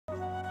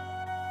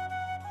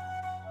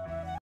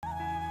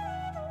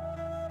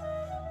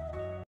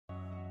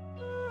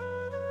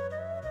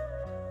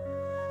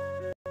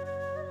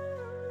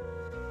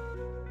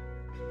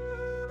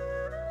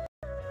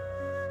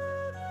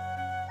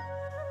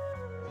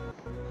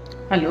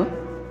Hello,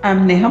 I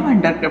am Neha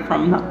Bhandarkar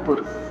from Nagpur.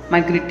 My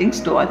greetings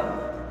to all.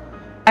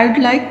 I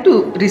would like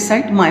to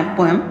recite my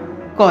poem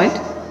called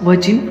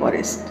Virgin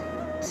Forest.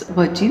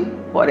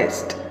 Virgin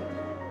Forest.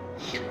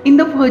 In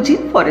the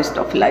virgin forest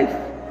of life,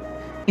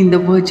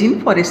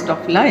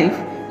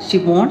 she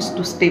wants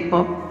to step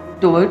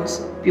up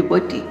towards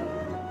puberty.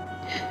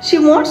 She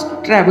wants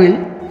to travel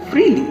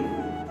freely.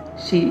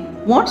 She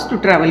wants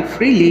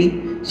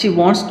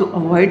to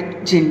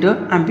avoid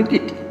gender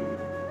ambiguity.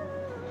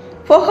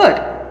 For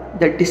her,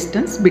 the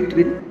distance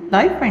between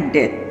life and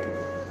death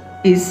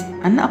is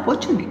an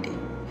opportunity.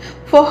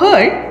 For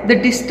her, the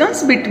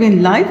distance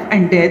between life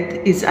and death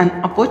is an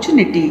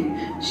opportunity.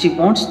 She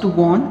wants to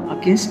warn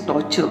against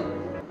torture.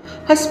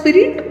 Her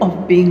spirit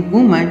of being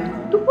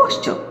woman to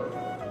posture.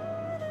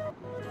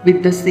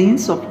 With the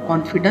sense of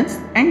confidence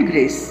and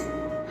grace.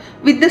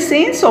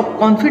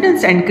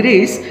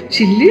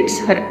 She leads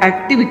her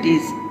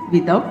activities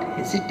without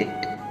hesitate.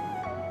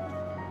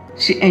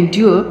 She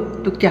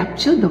endured to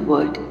capture the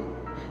word.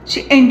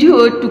 She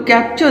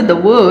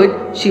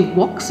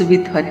walks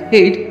with her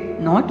head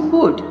not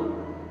bowed.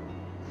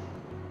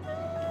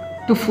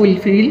 To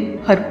fulfill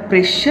her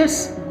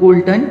precious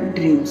golden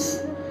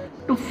dreams.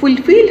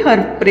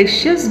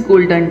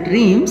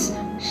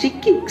 She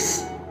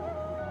kicks.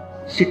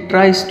 She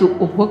tries to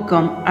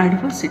overcome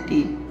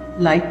adversity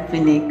like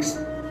phoenix.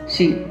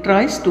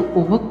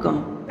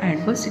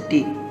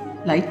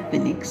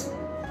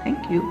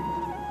 Thank you.